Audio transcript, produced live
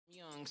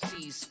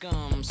See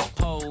scums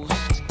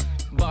post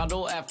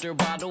bottle after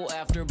bottle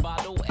after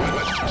bottle.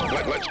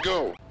 Let's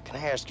go. Can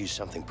I ask you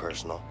something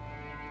personal?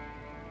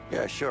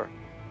 Yeah, sure.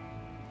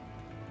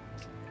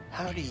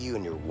 How do you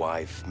and your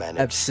wife manage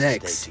Have to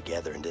sex. stay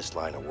together in this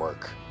line of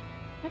work?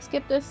 I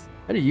skip this.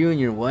 How do you and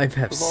your wife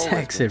have We've always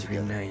sex been every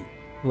together. night?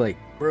 Like,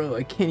 bro,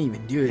 I can't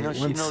even do it You know, she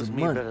once knows a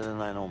me month. better than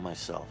I know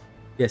myself.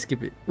 Yeah,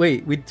 skip it.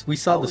 Wait, we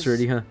saw this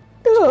already, huh?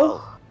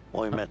 Well,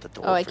 when we met at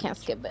the Oh, I orphanage, can't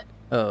skip it.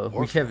 Oh,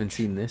 we haven't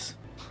seen this.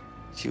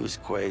 she was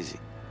crazy.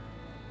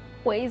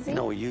 Crazy? You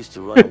know, we used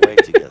to run away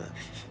together.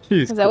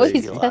 He's Is that what he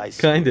Steal said? ice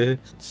kinda.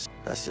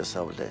 That's just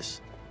how it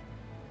is.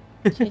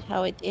 That's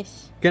how it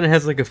is. Kinda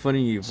has like a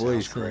funny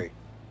voice. Sounds huh?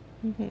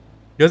 great.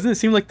 Doesn't it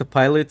seem like the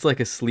pilot's like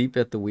asleep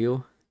at the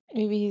wheel?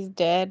 Maybe he's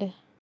dead.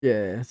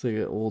 Yeah, it's like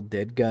an old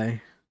dead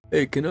guy.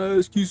 Hey, can I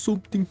ask you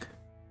something?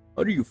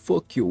 How do you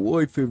fuck your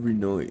wife every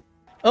night?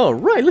 Oh,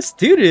 right, let's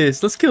do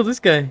this. Let's kill this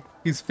guy.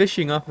 He's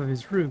fishing off of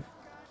his roof.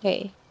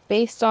 Okay,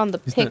 based on the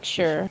He's not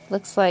picture,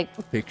 looks like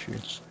What picture?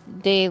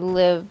 they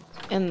live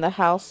in the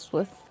house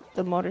with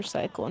the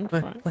motorcycle in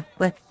front.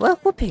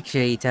 What picture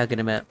are you talking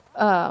about?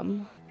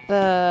 When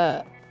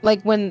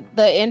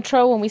the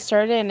intro when we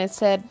started and it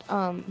said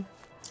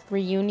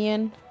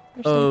reunion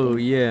or something. Oh,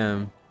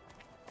 yeah.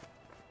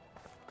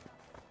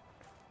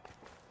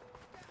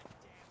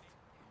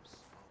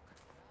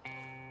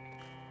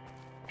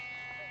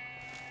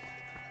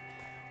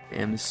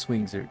 Damn, the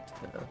swings are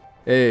tough.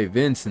 Hey,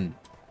 Vincent,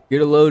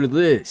 get a load of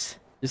this.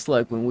 Just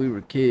like when we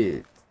were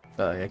kids.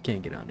 Oh, I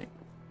can't get on it.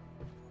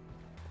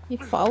 You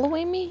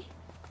following me?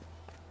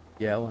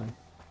 Yeah, why?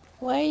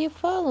 Why are you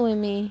following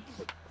me?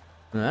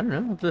 I don't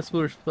know. That's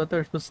what I thought we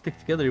were supposed to stick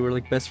together. We're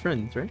like best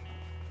friends, right?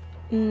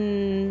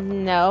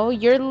 No,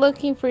 you're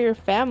looking for your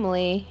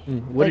family.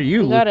 What are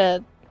you We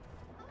gotta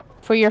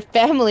for your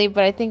family,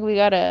 but I think we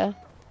gotta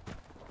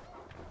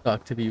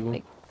talk to people?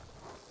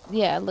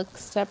 look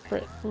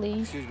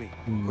separately. Excuse me.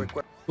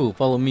 Quick. Cool,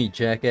 follow me,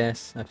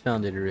 jackass. I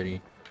found it already.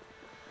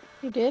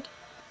 You did?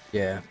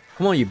 Yeah.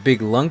 Come on, you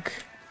big lunk.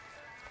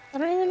 I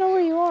don't even know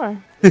where you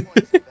are.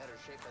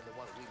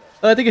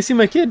 Oh, I think I see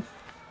my kid.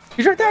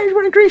 He's right there. He's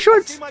wearing green I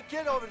shorts. see my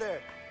kid over there.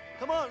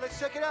 Come on, let's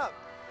check it out.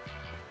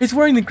 He's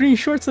wearing the green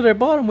shorts that I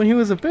bought him when he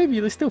was a baby.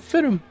 They still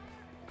fit him.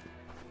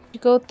 You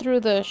go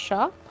through the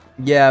shop?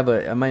 Yeah,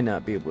 but I might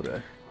not be able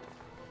to.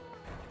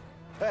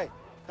 Hey,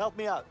 help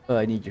me out. Oh,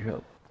 I need your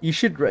help. You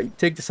should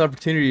take this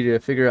opportunity to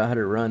figure out how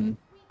to run.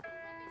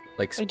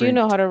 Like I sprint. do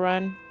know how to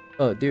run.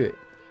 Oh, do it.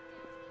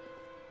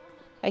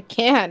 I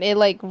can't. It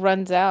like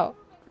runs out.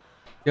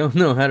 You don't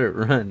know how to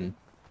run.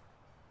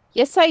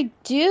 Yes, I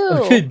do.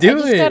 Okay, do I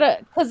just it.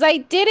 gotta, cause I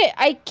did it.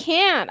 I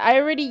can't. I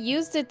already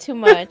used it too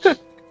much.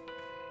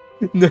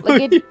 No,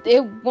 Like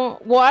it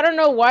won't. Well, I don't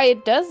know why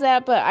it does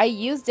that, but I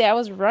used it. I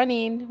was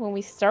running when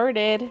we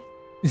started,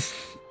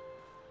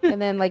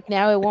 and then like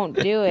now it won't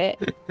do it.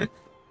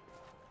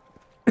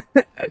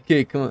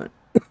 Okay, come on.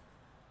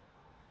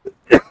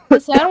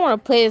 Listen, I don't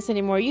want to play this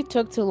anymore. You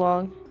took too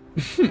long.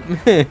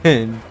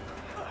 Man.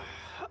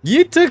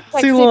 You took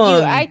too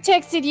long. I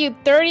texted you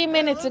 30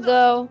 minutes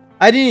ago.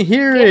 I didn't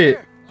hear Get it.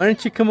 here. Why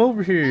didn't you come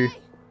over here?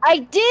 I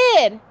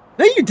did.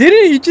 No, you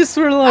didn't. You just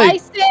were I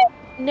like. said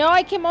no.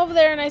 I came over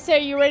there and I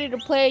said, "Are you ready to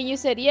play?" And you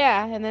said,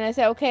 "Yeah." And then I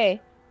said,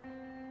 "Okay."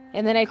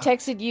 And then I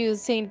texted you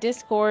saying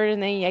Discord,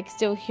 and then I could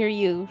still hear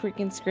you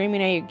freaking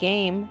screaming at your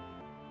game.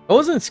 I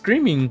wasn't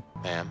screaming.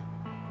 Ma'am,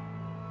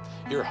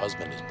 your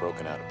husband is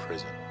broken out of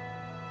prison.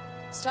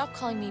 Stop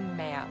calling me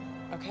ma'am,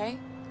 okay?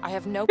 I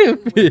have no clue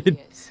who he Stupid.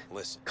 is.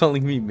 Listen,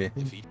 Calling me man.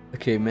 if he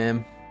Okay,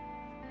 ma'am.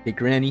 Hey,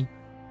 Granny.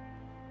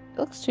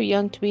 Looks too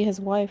young to be his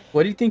wife.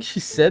 Why do you think she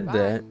said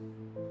that?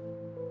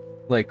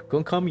 Like,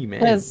 don't call me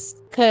man.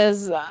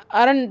 Cause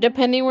I don't.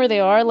 Depending where they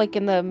are, like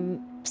in the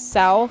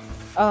south,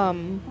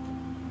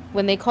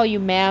 when they call you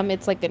ma'am,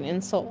 it's like an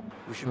insult.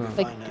 We should be Huh.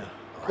 Like, fine now.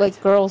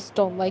 like girls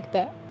don't like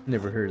that.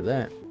 Never heard of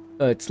that.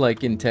 It's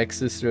like in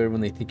Texas, or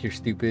when they think you're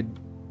stupid,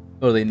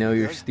 or they know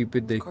you're Good?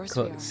 stupid, they Of course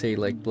we are. say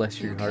like "bless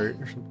your You okay? heart"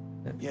 or something.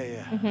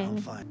 Yeah, I'm Mhm.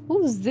 fine.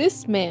 Who's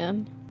this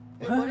man?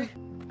 Hey, buddy.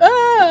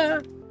 Ah!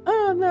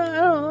 Oh no, I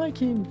don't like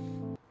him.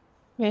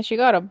 Man, she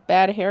got a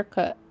bad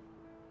haircut.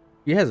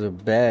 He has a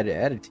bad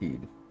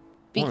attitude.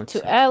 Speak Want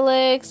to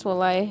Alex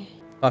while I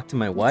talk to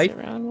my mess wife?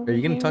 around Are over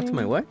you gonna talk to here.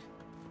 my wife?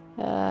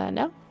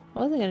 No, I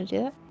wasn't gonna do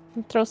that.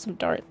 I'll throw some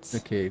darts.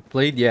 Okay,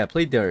 play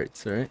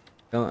darts, alright?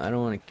 I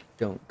don't wanna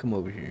don't come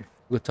over here.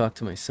 We'll talk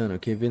to my son,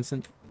 okay,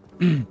 Vincent?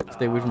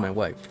 Stay away from my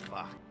wife.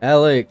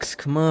 Alex,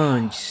 come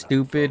on, you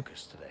stupid.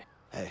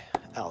 Hey,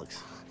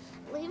 Alex.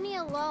 Leave me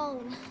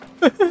alone.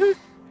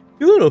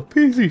 You little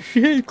piece of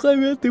shit,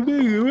 climb out the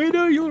window right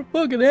now, you little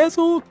fucking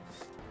asshole.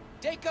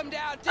 Take him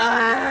down. Take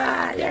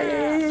Ah, yeah.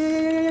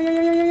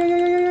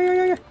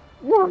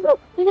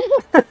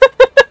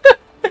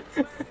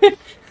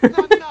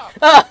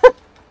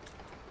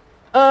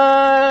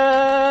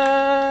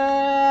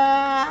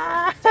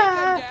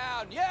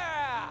 down.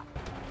 Yeah.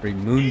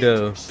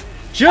 Raimundo.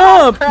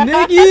 Jump,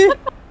 nigga!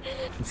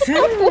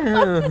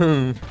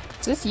 Damn.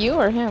 Is this you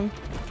or him?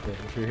 Okay,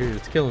 if you're here,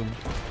 let's kill him.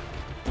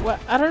 What?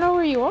 I don't know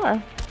where you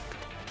are.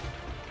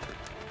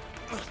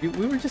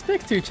 We were just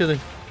next to each other.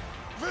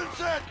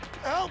 Vincent,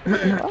 help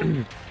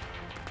me!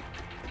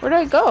 Where'd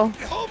I go?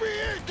 Over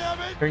here, damn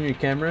it! Turn your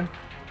camera.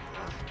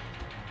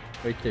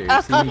 Right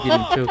there. See me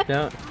getting choked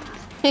out.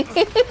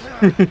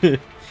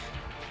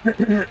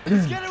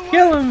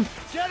 Kill him!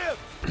 Get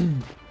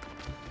him!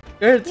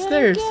 There at the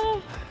stairs.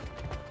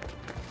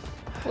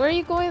 Where are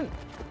you going?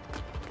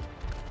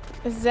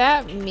 Is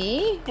that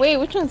me? Wait,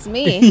 which one's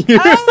me?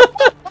 Oh!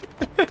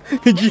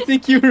 Did you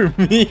think you were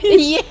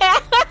me? Yeah.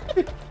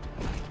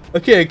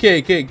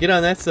 Okay, get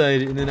on that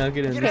side, and then I'll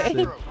get on this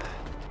side.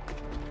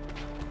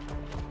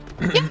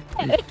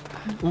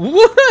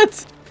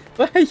 What?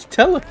 Why he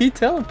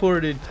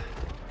teleported?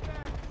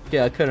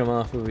 Yeah, I'll cut him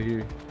off over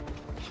here.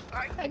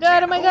 I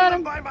got him.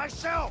 By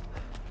myself.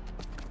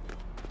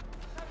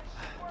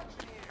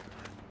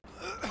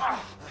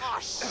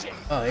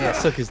 Oh yeah,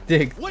 suck his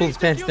dick. Pull his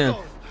pants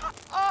down.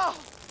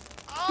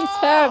 He's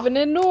having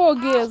an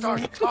orgasm.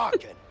 Start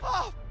talking.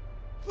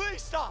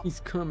 Please stop. He's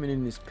coming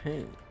in his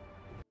pants.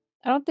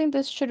 I don't think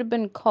this should have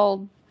been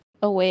called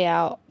a way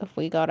out if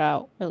we got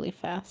out really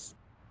fast.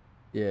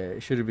 Yeah,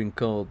 it should have been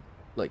called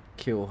like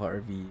Kill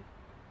Harvey.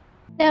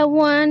 That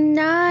one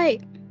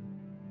night,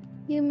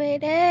 you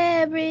made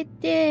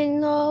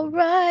everything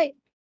alright.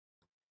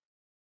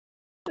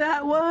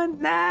 That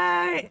one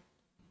night.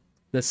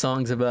 The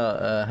song's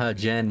about how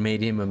Jan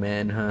made him a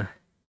man, huh?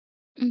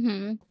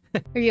 Mm-hmm.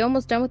 Are you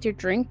almost done with your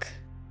drink?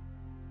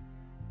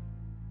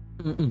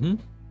 Mm-hmm.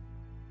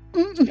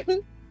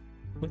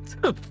 What's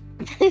up?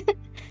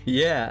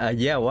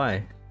 Yeah,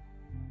 why?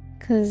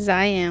 'Cause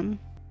I am.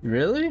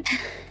 Really?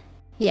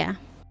 Yeah.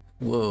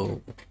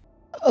 Whoa.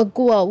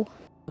 Whoa.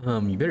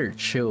 You better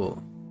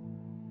chill.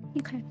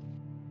 Okay.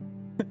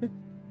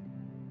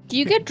 Do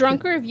you get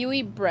drunker if you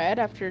eat bread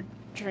after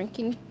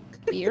drinking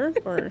beer,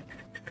 or?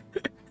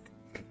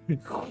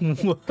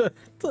 What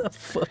the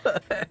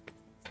fuck?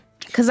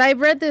 Because I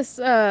read this,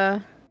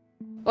 I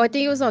think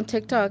it was on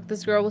TikTok.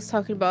 This girl was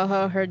talking about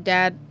how her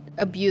dad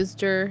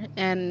abused her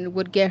and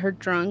would get her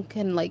drunk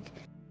and, like,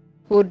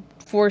 would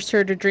force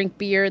her to drink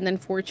beer and then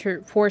force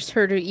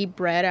her to eat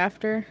bread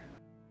after.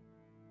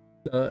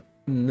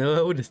 No,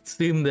 I would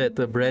assume that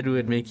the bread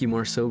would make you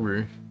more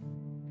sober.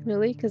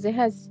 Really? Because it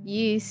has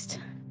yeast.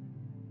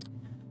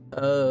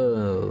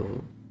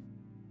 Oh.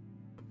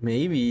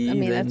 Maybe. I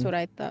mean, then. that's what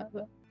I thought.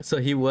 But... So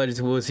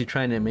was he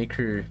trying to make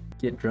her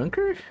get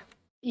drunker?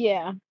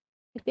 Yeah,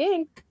 I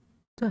think.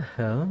 What the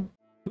hell?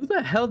 Who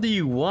the hell do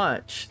you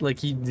watch? Like,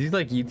 do you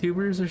like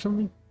YouTubers or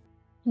something?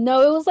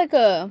 No, it was like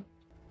a...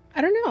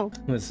 I don't know.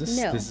 Does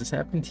this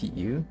happen to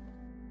you?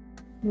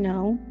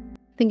 No.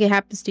 I think it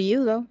happens to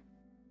you, though.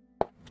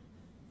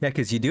 Yeah,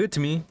 because you do it to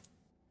me.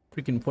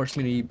 Freaking force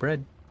me to eat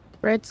bread.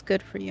 Bread's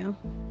good for you.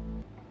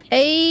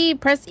 Hey,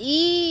 press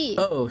E!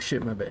 Oh,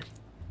 shit, my bad.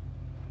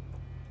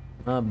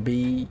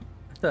 B.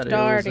 I thought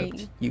Starting. it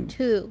was up to you.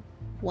 2,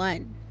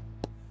 1.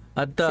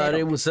 I thought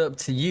it was up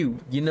to you.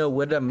 You know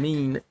what I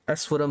mean?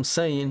 That's what I'm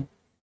saying.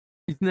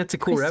 You think that's a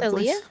cool rap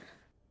voice?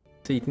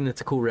 So you think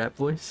that's a cool rap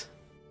voice?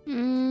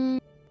 No,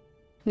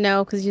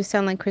 because you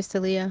sound like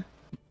Crystalia.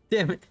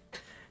 Damn it.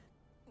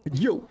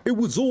 Yo, it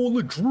was all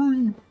a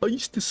dream. I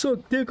used to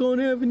suck dick on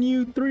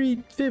Avenue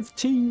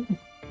 315.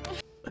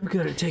 I'm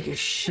gonna take a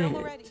shit.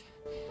 I'm ready.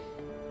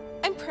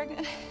 I'm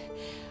pregnant.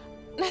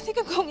 And I think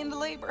I'm going into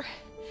labor.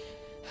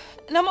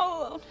 And I'm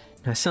all alone.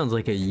 That sounds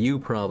like a you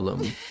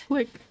problem.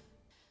 Click.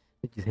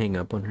 Just hang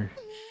up on her.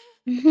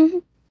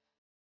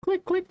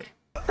 Click, click.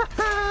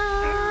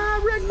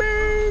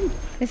 Redman!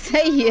 Is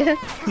that you?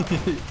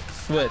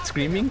 What,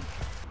 screaming?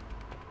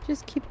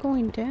 Just keep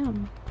going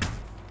down.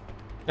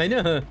 I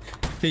know.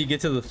 Till you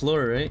get to the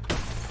floor, right?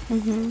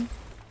 Mm-hmm.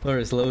 Or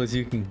as low as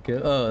you can go.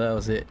 Oh, that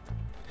was it.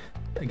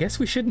 I guess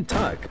we shouldn't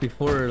talk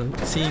before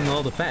seeing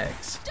all the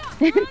facts.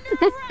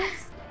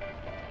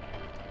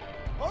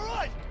 All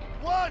right,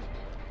 1,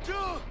 2,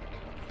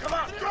 come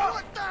on, go!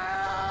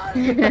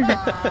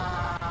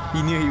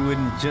 He knew he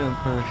wouldn't jump,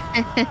 huh?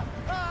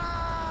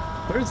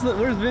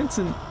 Where's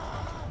Vincent?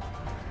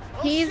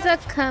 He's a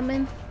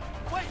coming.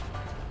 Wait,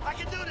 I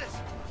can do this.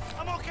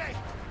 I'm okay.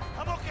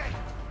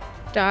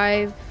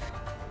 Dive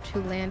to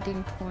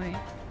landing point.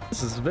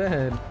 This is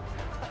bad.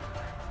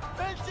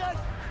 Vincent,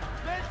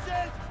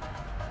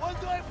 when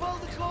do I pull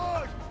the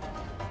cord?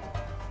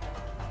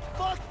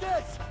 Fuck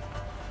this.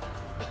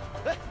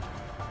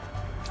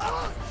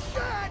 Oh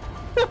shit!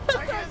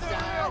 I can do it.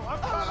 I'm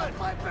coming.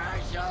 My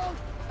parachute.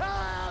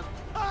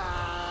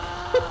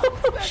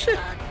 Oh, shit.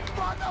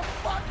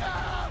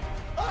 Motherfucker!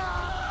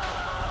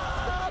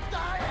 I'm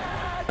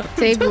dying!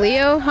 Save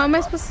Leo? How am I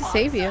supposed to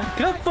save you?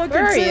 Come fucking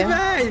Where are save you?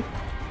 me!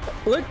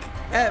 Look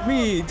at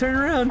me. Turn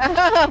around. God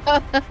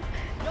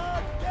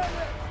damn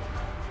it!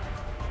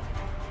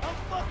 I'm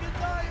fucking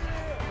dying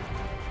here!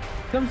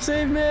 Come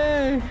save me.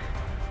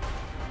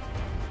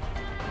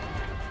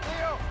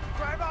 Leo,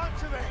 grab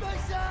onto me!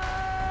 Listen!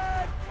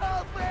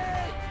 Help me!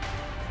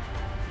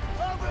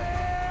 Over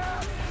here!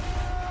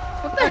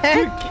 What the You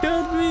heck?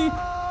 killed me.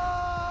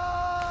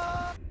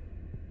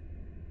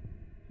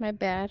 My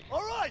bad.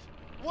 All right!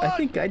 I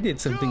think I did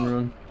something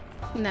wrong.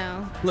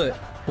 No. Look,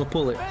 we'll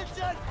pull it.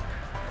 Vincent!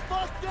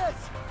 Fuck this!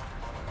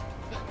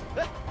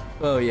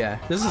 Oh yeah,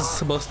 this is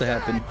supposed to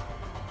happen.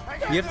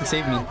 You have to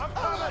save me. I'm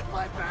coming!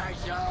 My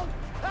parachute!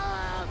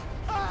 Ah!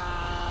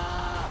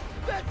 Ah!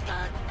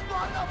 Vincent!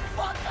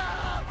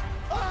 Motherfucker!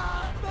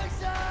 Ah!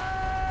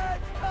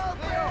 Vincent! Help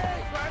me!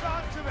 Grab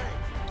onto me!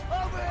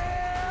 Over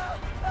here!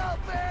 Help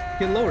me!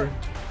 Get lower.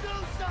 Do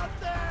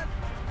something!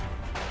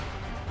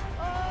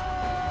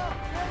 Ah!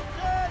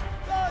 Vincent!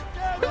 God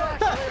damn it!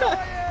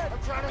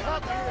 I'm trying to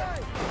help you!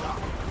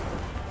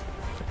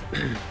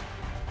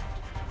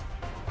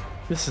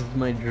 This is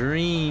my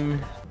dream.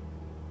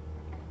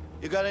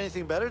 You got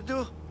anything better to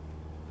do?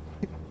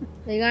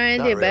 You got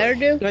anything Not better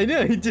really. to do? I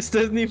know, he just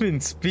doesn't even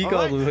speak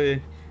all Alright. the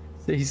way.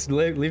 So he's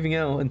leaving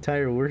out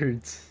entire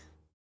words.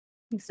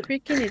 These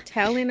freaking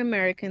Italian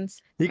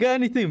Americans. You got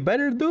anything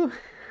better to do?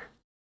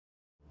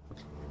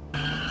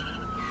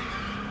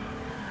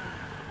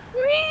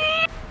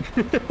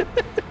 That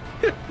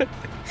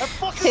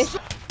fucking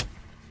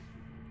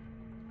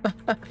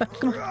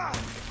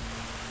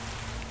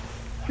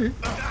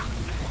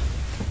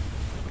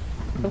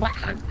He's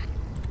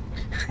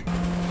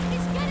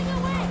getting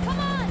away. Come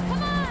on,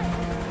 come on.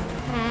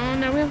 Oh,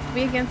 now we have to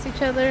be against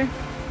each other. Aim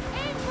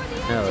for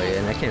the Oh engine. yeah,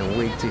 and I can't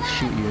wait to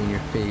shoot you in your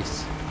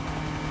face.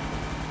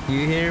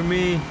 You hear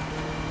me?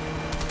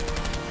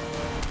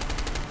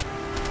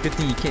 Good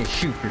thing you can't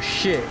shoot for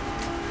shit.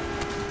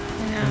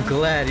 I'm Yeah.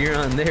 glad you're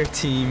on their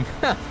team.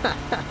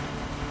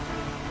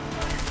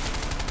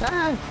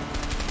 Ah!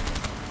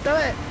 Stop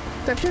it!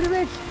 Stop shooting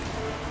me!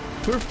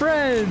 We're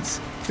friends!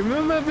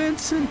 Remember,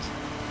 Vincent?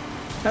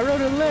 I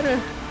wrote a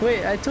letter.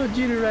 Wait, I told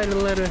you to write a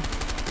letter.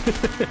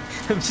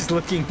 I'm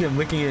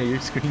looking at your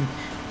screen.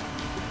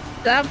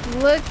 Stop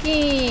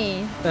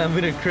looking. I'm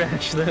gonna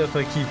crash though if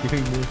I keep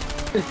doing this.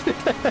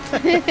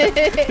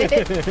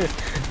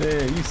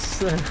 Yeah, you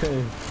suck.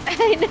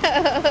 I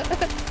know.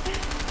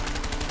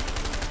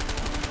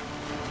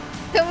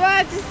 Come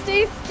on, just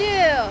stay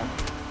still.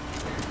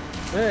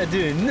 I'm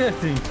doing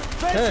nothing.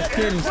 I'm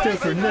standing still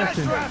for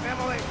nothing.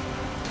 Emily!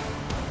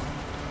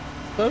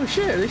 Oh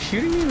shit, are they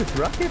shooting me with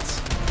rockets?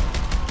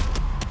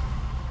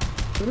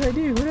 What did I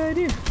do? What did I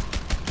do?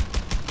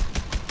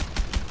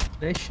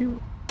 Did I shoot?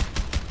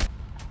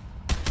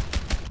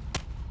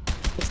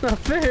 That's not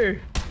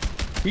fair!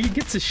 He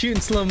gets to shoot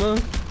in slow-mo.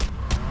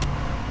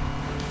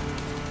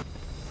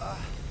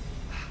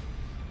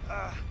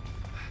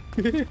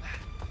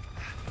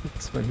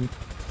 That's funny.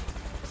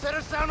 Set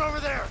us down over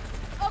there!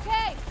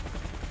 Okay.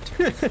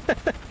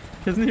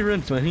 Doesn't he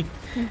run funny?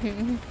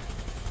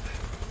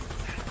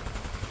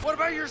 What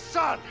about your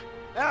son?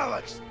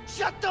 Alex,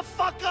 shut the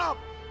fuck up!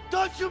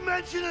 Don't you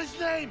mention his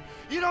name!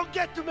 You don't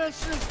get to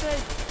mention his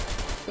name!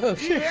 Oh You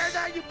shit! hear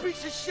that, you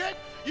piece of shit?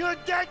 You're a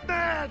dead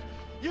man!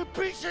 You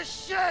piece of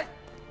shit!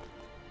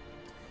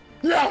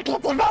 Fucking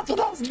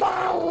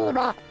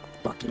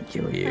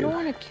kill I don't you.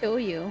 want to kill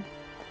you.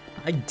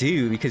 I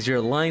do, because you're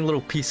a lying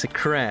little piece of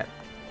crap.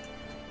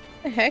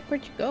 The heck?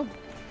 Where'd you go?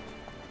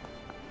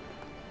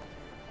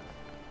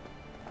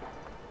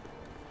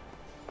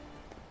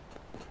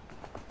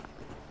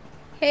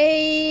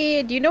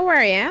 Hey, do you know where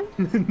I am?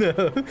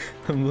 No,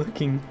 I'm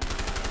looking.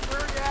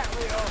 Where are you at,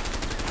 Leo?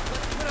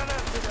 Let's put an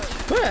end to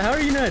this. What? How are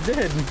you not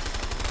dead?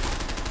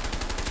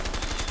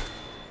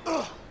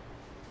 Ugh.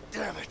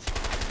 Damn it.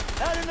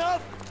 Had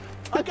enough?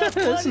 I got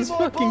This plenty is more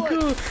fucking bullets.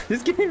 cool.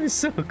 This game is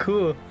so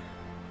cool.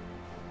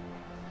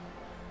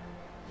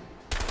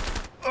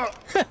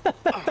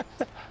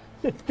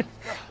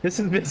 This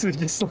is basically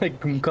just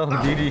like Call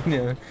of Duty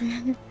now.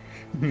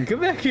 Come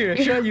back here, I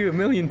shot you a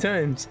million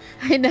times.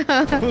 I know.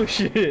 Oh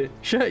shit.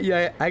 Shot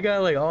you, I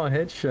got like all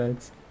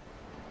headshots.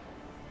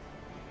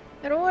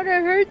 I don't want to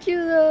hurt you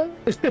though.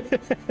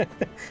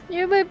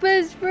 You're my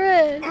best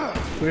friend.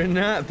 We're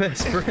not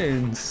best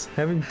friends.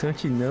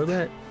 Don't you know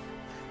that?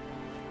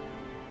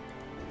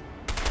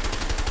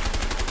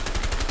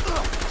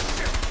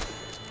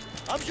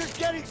 I'm just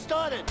getting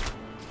started.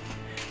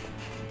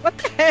 What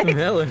the heck? I'm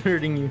hella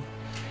hurting you.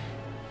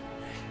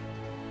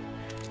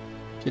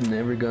 You've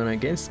never gone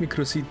against me,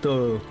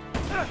 Crucito.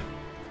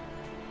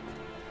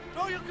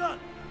 Throw your gun.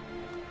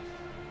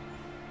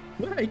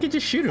 What? You can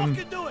just shoot him.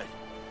 Fucking do it.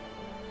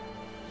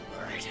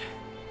 All right.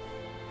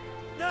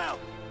 Now.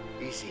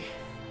 Easy.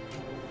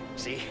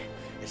 See?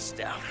 It's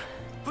down.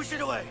 Push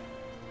it away.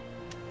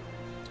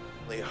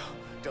 Leo,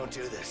 don't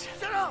do this.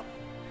 Sit up.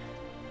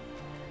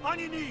 On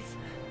your knees.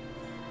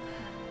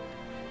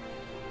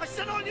 I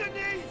said on your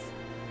knees.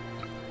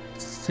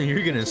 So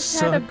you're gonna Just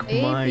had a suck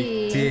my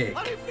baby. dick.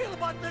 How do you feel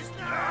about this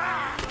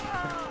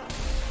now?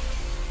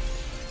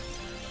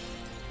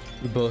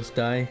 We both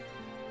die.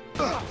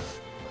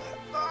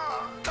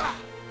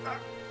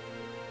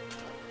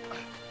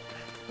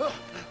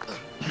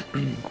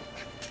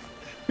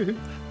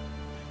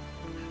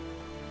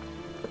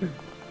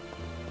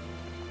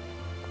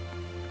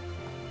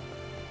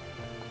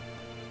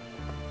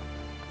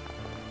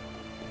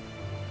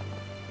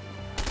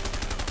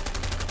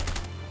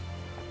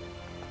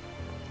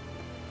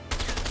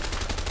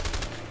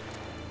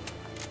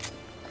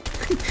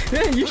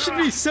 Hey, You should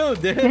be so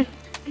dead.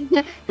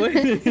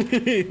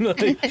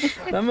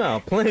 Like, I'm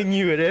out playing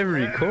you at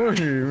every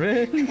corner,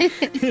 man.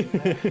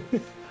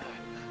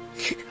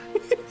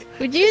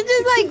 Would you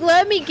just like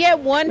let me get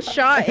one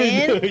shot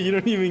in? No, you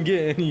don't even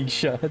get any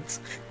shots.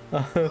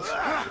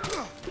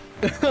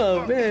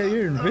 Oh man,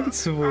 you're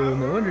invincible.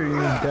 No wonder you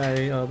didn't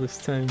die all this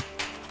time.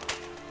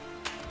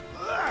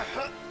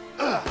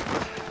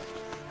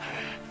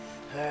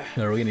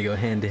 Now we're gonna go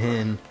hand to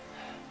hand.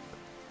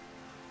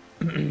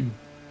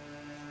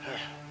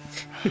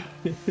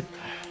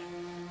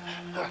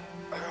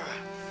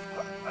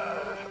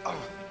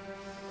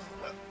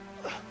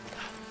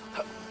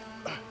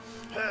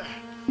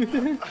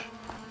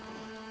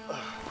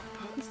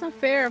 It's not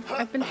fair.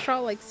 I've been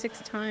shot like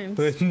 6 times.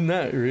 But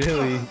not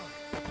really.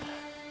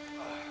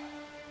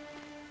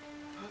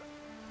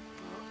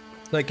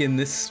 Like in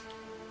this,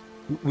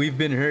 we've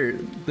been hurt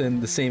then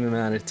the same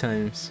amount of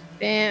times.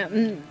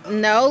 Damn.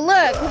 No,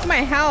 look with my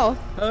health.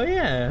 Oh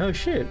yeah. Oh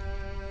shit.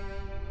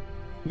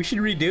 We should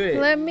redo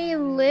it. Let me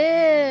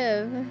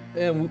live.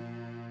 Yeah,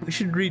 we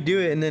should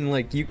redo it, and then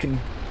like you can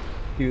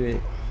do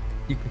it.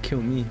 You can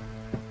kill me.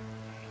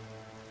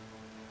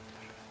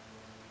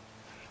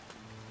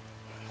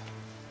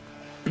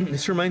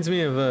 This reminds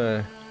me of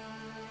a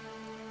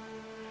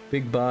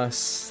Big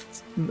Boss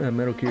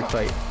Metal Gear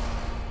fight.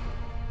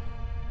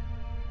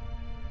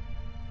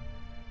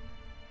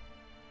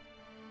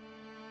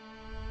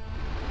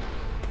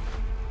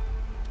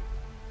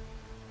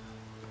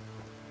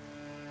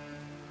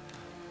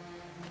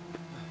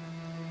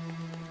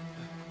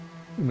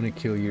 I'm gonna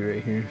kill you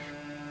right here.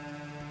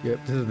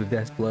 Yep, this is the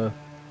death blow.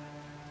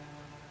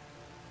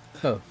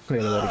 Oh, we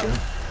gotta let it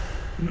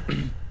go.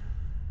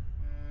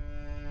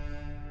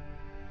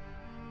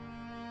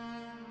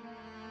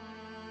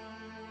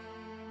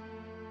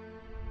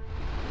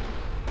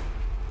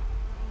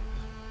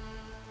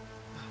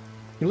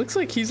 He looks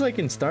like he's like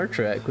in Star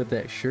Trek with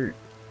that shirt.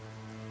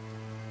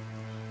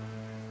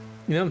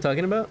 You know what I'm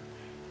talking about?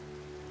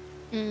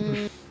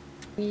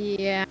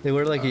 Yeah. They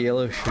wear like a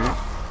yellow shirt.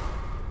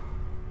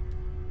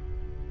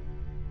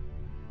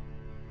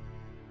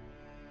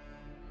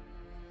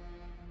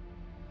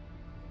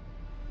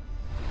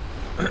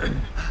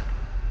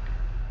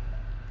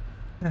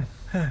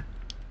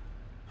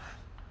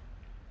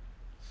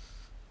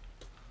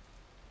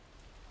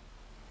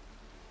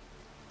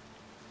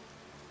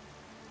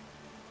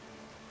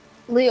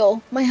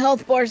 Leo, my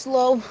health bar's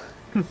low.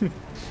 I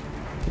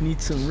need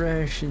some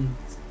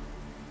rations.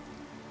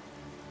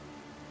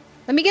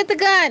 Let me get the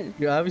gun.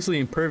 You're obviously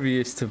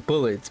impervious to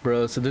bullets,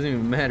 bro, so it doesn't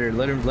even matter.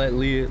 Let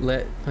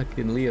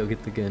fucking Leo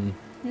get the gun.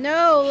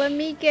 No, let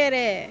me get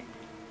it.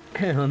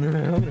 Hell no,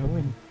 I wanna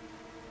win.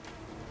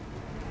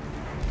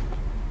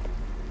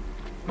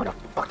 I'm gonna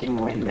fucking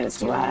win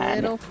this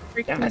one. Little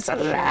freaking That's the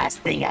last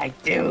thing I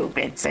do,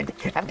 Vincent.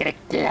 I'm gonna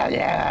kill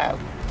you.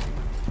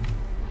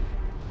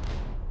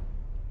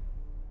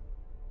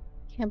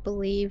 Can't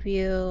believe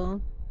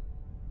you.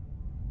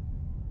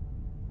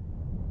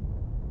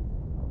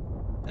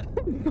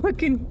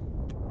 Fucking...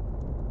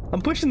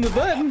 I'm pushing the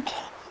button.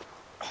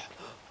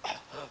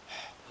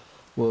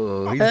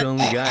 Whoa, he's the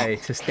only guy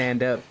to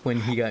stand up when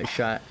he got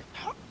shot.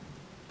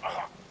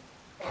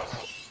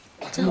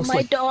 Tell Almost my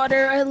like-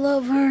 daughter I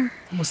love her.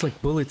 Almost like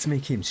bullets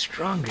make him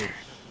stronger.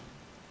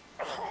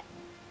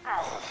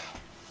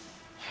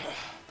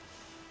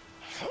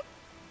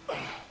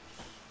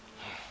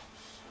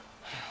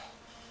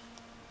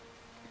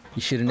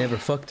 You should have never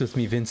fucked with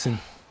me, Vincent.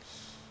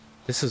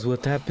 This is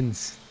what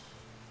happens.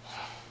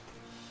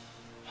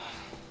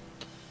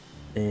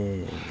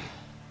 And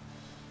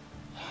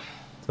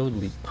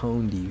totally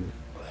pwned you.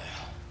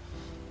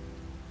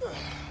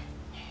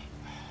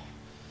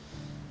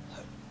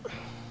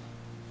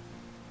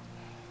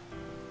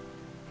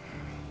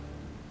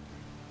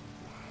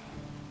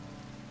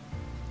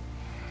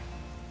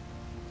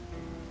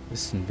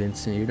 Listen,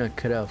 Vincent, you're not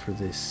cut out for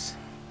this.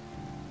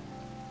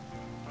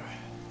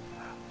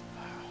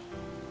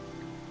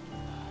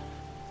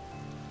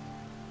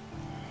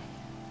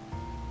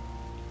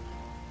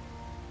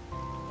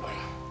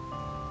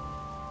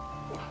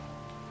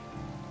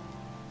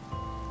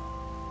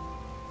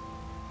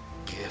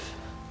 Give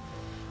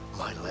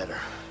my letter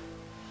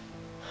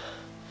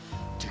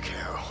to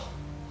Carol.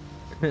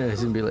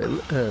 He's gonna be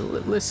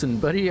like, listen,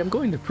 buddy, I'm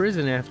going to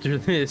prison after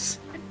this.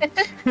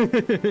 You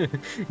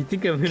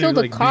think I'm gonna Killed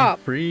a like cop.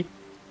 be free?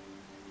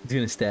 He's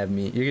gonna stab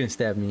me. You're gonna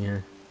stab me, huh?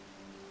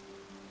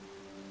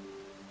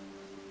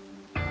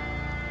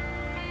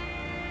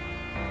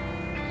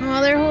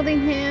 Oh, they're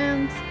holding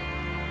hands.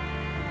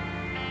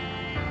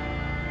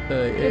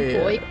 Good Hey,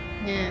 boy.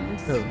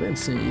 Hands. oh,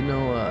 Vincent, you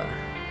know,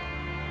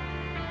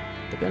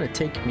 they're gonna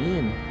take me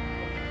in.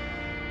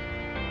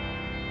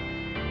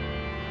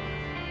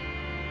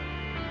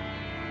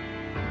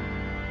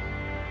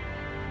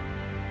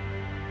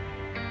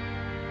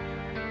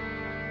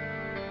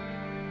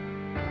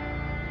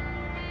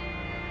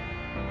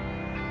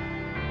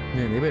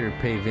 Man, they better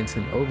pay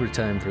Vincent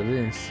overtime for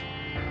this.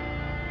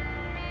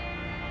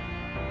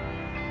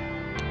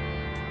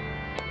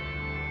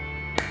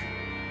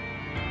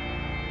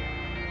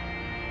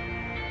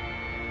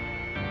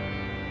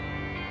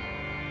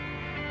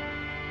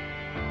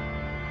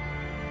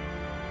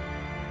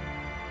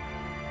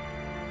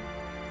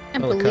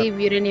 can't believe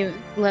you didn't even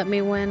let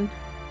me win.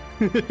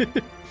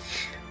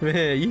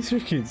 Man, you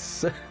freaking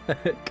suck.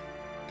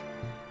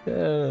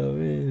 Oh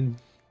man.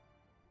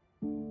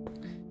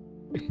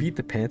 I beat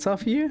the pants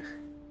off of you?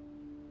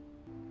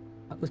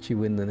 I'll let you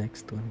win the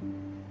next one.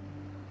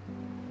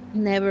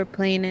 Never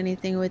playing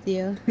anything with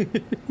you.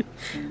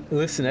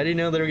 Listen, I didn't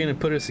know they were gonna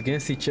put us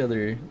against each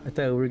other. I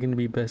thought we were gonna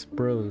be best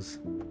bros.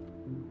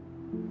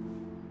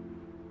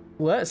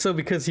 What? So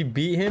because he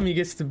beat him, he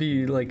gets to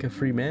be like a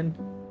free man?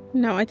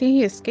 No, I think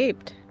he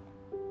escaped.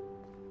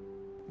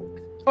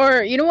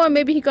 Or, you know what?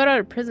 Maybe he got out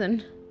of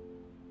prison.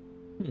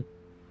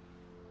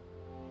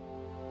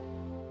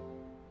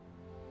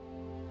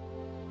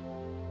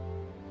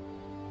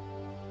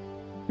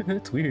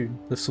 That's weird.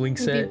 The swing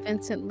Maybe set.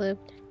 Vincent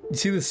lived. You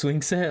see the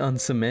swing set on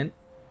cement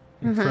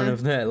in front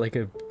of that, like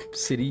a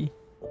city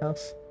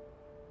house?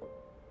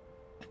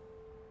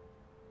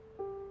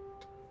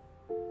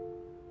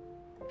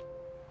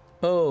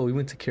 Oh, we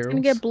went to Carol's.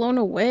 Gonna get blown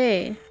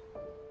away.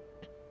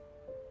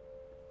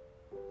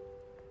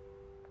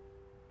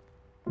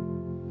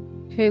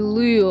 Hey,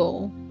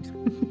 Leo.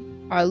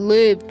 I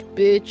lived,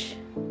 bitch.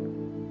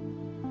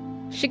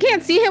 She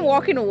can't see him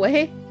walking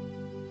away.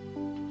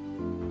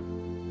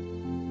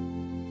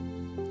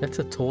 That's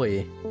a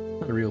toy,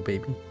 not a real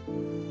baby.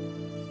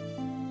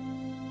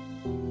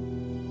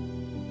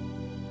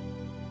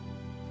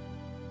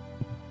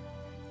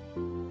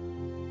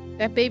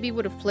 That baby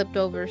would have flipped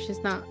over. She's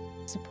not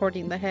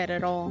supporting the head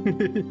at all.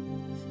 It's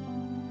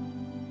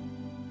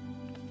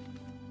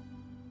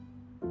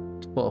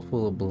all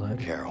full of blood.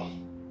 Carol,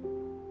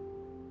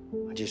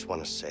 I just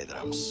want to say that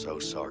I'm so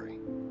sorry.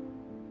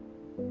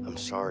 I'm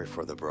sorry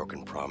for the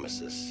broken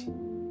promises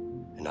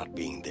and not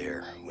being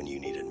there when you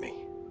needed me.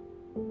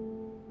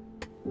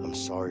 I'm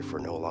sorry for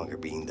no longer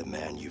being the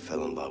man you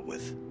fell in love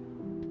with.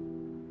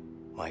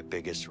 My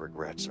biggest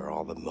regrets are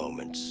all the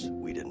moments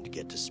we didn't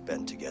get to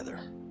spend together.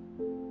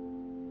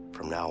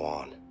 From now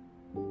on,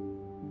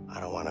 I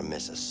don't want to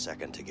miss a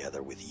second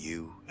together with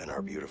you and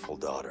our beautiful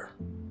daughter.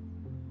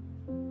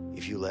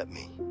 If you let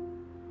me,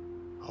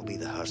 I'll be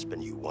the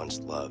husband you once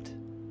loved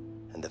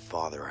and the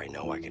father I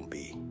know I can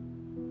be.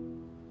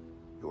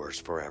 Yours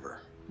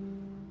forever,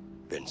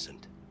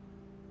 Vincent.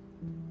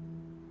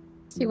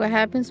 See what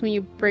happens when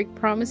you break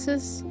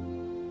promises?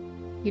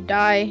 You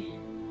die.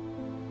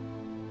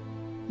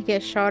 You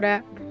get shot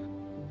at.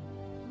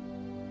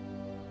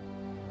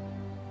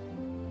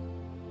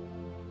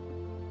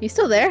 You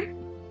still there?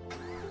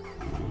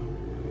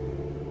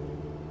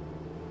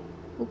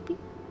 Whoopie.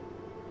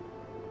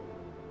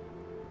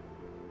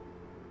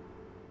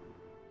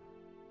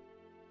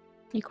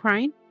 You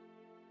crying?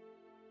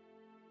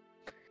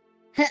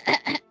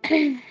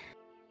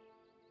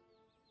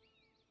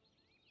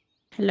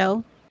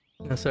 Hello?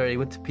 Oh, sorry, I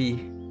went to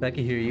pee. I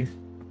can hear you.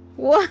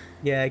 What?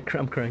 Yeah,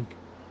 I'm crying.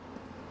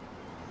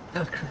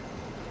 I'm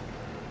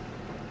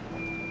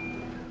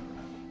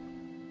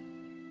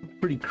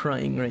pretty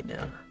crying right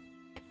now.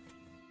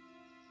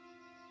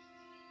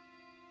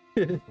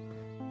 What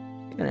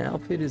kind of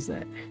outfit is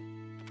that?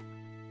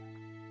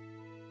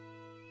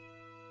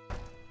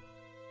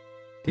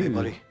 Hey,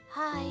 buddy.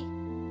 Hi.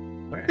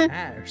 Wear a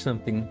hat or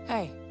something.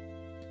 Hey,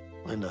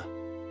 Linda,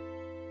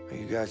 are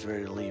you guys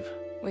ready to leave?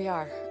 we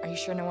are. Are you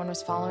sure no one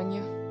was following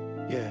you?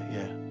 Yeah,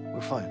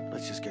 we're fine.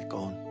 Let's just get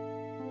going.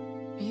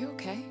 Are you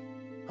okay?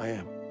 I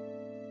am.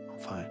 I'm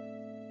fine.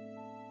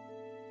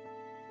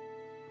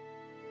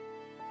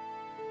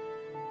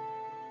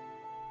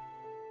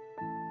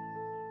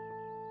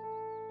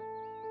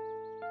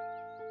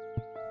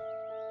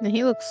 And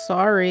he looks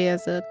sorry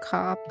as a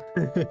cop.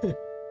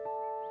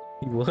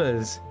 He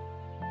was.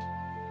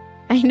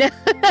 I know.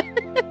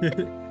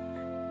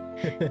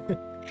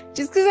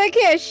 Just because I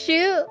can't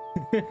shoot.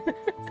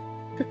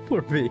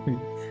 Poor baby.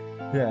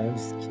 Yeah, I'm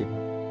just kidding.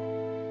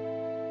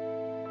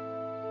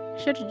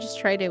 Should have just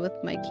tried it with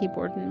my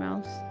keyboard and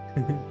mouse.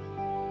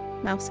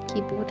 Mouse and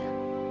keyboard.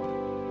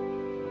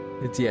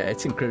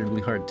 It's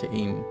incredibly hard to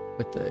aim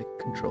with the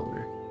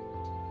controller.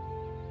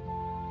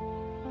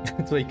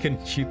 That's why you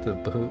couldn't shoot the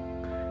boat.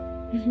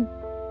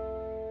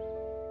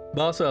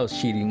 But also I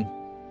was cheating.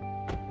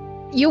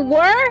 You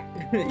were?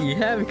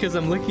 Yeah, because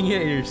I'm looking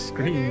at your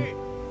screen.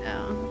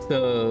 Oh.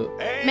 So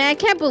Man, I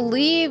can't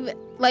believe,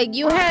 like,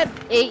 you had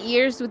 8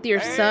 years with your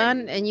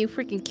son and you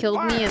freaking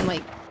killed me and,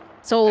 like,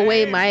 stole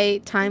away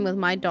my time with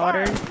my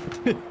daughter.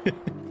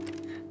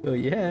 oh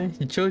yeah,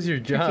 you chose your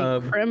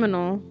job.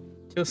 Criminal.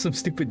 Chose some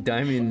stupid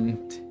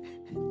diamond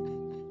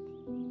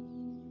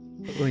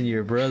when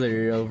your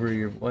brother over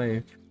your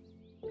wife.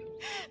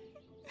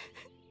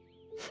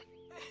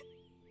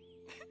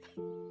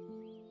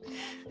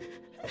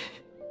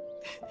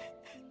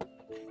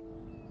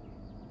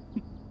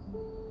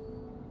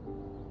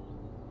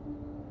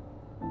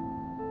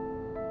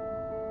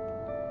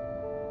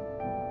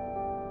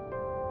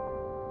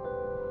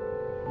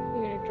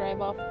 You're gonna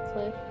drive off the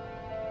cliff.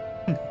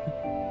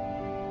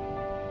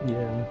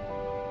 Yeah.